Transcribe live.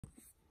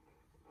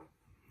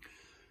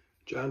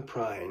John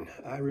Prine,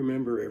 I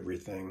remember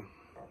everything.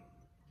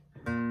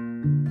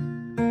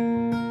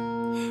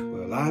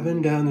 Well, I've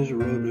been down this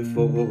road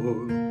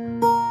before.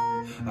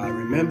 I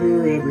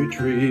remember every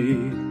tree,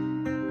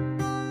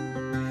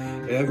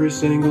 every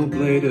single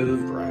blade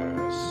of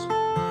grass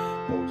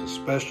holds a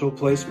special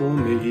place for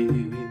me.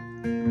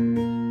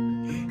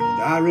 And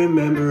I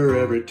remember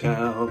every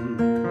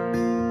town,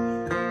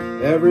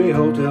 every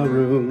hotel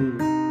room,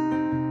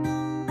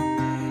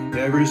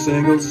 every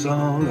single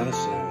song I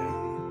sang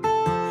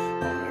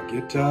on a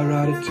guitar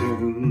out of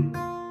tune.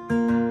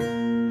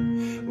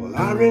 Well,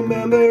 I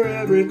remember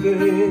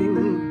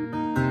everything,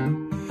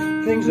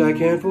 things I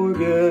can't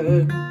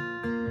forget.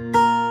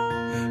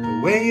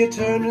 The way you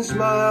turned and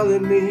smiled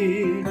at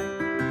me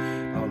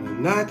on the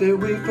night that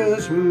we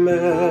first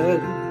met.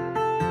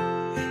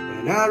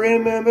 And I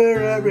remember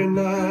every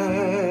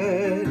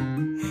night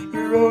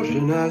your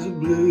ocean eyes of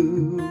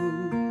blue,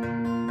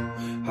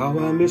 how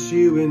I miss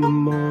you in the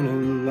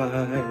morning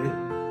light,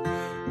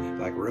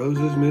 like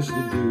roses miss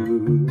the dew.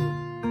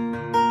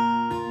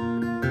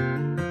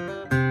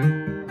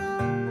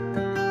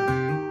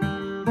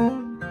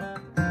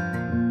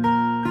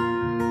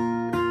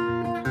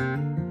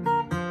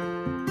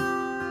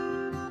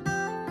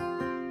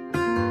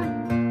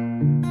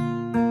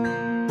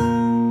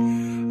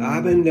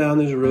 I've been down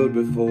this road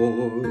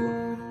before,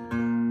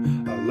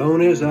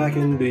 alone as I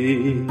can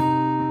be,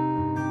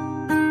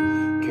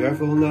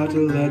 careful not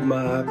to let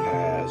my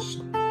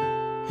past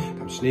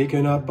come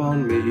sneaking up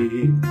on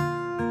me.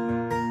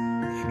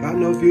 Got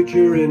no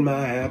future in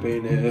my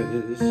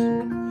happiness,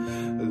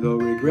 though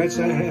regrets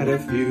I had a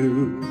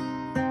few.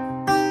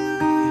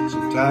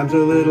 Sometimes a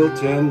little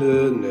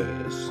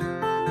tenderness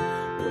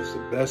was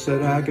the best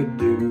that I could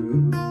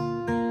do.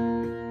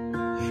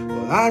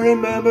 Well, I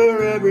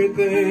remember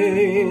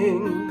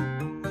everything,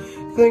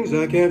 things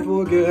I can't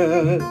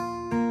forget.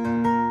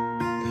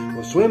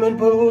 Well, swimming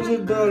pools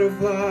of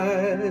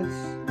butterflies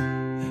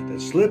that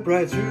slip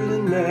right through the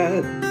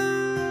net.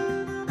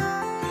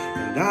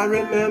 And I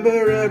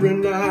remember every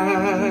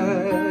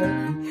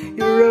night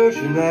your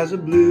ocean eyes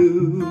of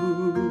blue,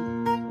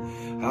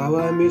 how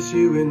I miss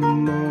you in the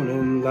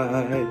morning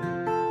light,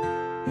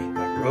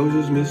 like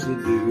roses miss the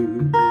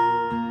dew.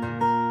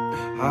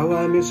 How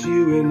I miss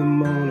you in the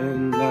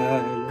morning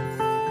light,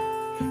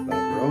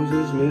 like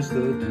roses miss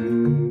the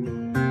dew.